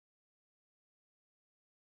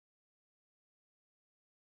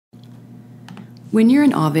When you're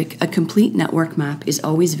in Auvik, a complete network map is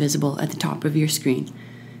always visible at the top of your screen,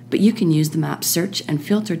 but you can use the map's search and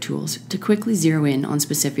filter tools to quickly zero in on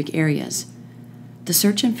specific areas. The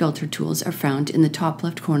search and filter tools are found in the top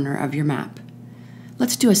left corner of your map.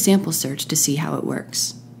 Let's do a sample search to see how it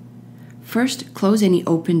works. First, close any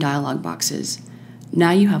open dialog boxes.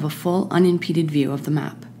 Now you have a full unimpeded view of the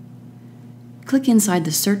map. Click inside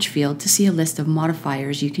the search field to see a list of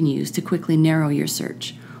modifiers you can use to quickly narrow your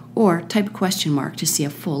search, or type a question mark to see a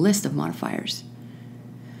full list of modifiers.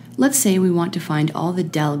 Let's say we want to find all the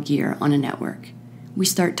Dell gear on a network. We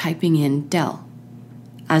start typing in Dell.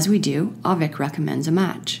 As we do, Auvik recommends a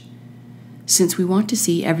match. Since we want to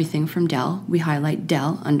see everything from Dell, we highlight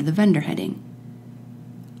Dell under the vendor heading.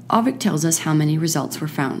 Auvik tells us how many results were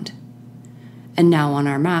found. And now on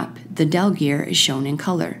our map, the Dell gear is shown in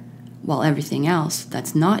color, while everything else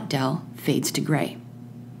that's not Dell fades to gray.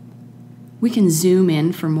 We can zoom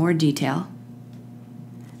in for more detail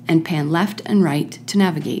and pan left and right to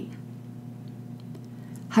navigate.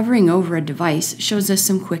 Hovering over a device shows us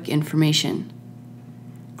some quick information.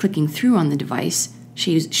 Clicking through on the device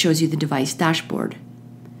shows you the device dashboard.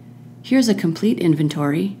 Here's a complete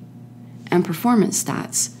inventory and performance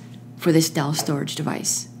stats for this Dell storage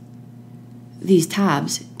device. These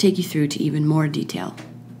tabs take you through to even more detail.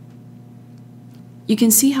 You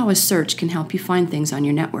can see how a search can help you find things on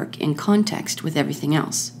your network in context with everything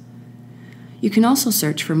else. You can also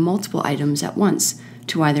search for multiple items at once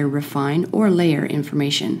to either refine or layer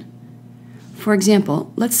information. For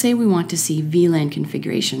example, let's say we want to see VLAN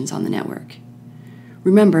configurations on the network.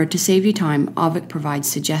 Remember, to save you time, Auvik provides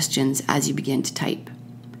suggestions as you begin to type.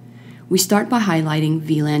 We start by highlighting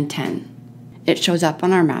VLAN 10. It shows up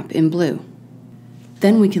on our map in blue.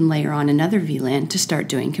 Then we can layer on another VLAN to start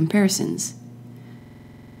doing comparisons.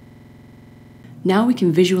 Now we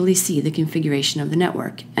can visually see the configuration of the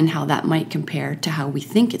network and how that might compare to how we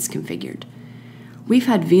think it's configured. We've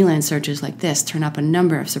had VLAN searches like this turn up a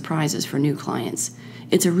number of surprises for new clients.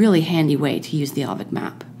 It's a really handy way to use the Auvik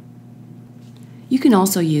map. You can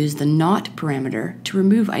also use the not parameter to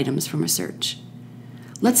remove items from a search.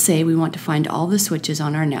 Let's say we want to find all the switches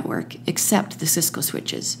on our network except the Cisco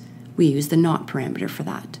switches. We use the not parameter for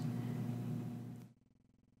that.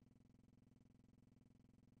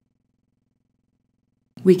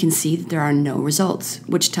 We can see that there are no results,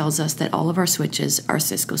 which tells us that all of our switches are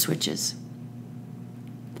Cisco switches.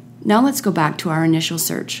 Now let's go back to our initial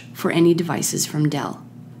search for any devices from Dell.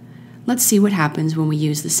 Let's see what happens when we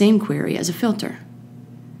use the same query as a filter.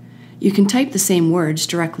 You can type the same words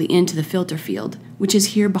directly into the filter field, which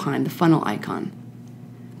is here behind the funnel icon.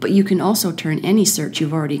 But you can also turn any search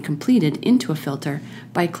you've already completed into a filter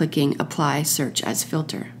by clicking Apply Search as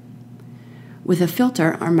Filter. With a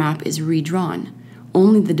filter, our map is redrawn.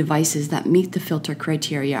 Only the devices that meet the filter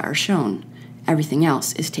criteria are shown. Everything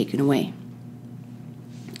else is taken away.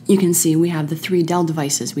 You can see we have the 3 Dell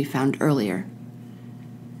devices we found earlier.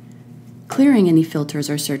 Clearing any filters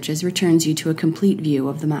or searches returns you to a complete view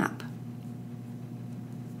of the map.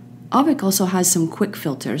 Auvik also has some quick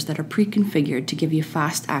filters that are pre-configured to give you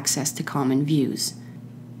fast access to common views.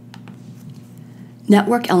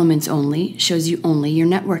 Network Elements Only shows you only your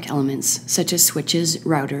network elements, such as switches,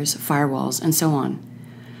 routers, firewalls, and so on.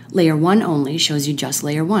 Layer 1 Only shows you just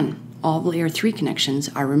Layer 1. All Layer 3 connections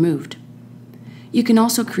are removed. You can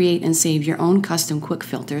also create and save your own custom quick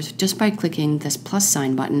filters just by clicking this plus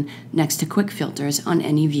sign button next to Quick Filters on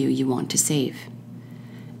any view you want to save.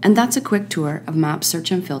 And that's a quick tour of Map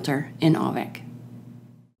Search and Filter in Auvik.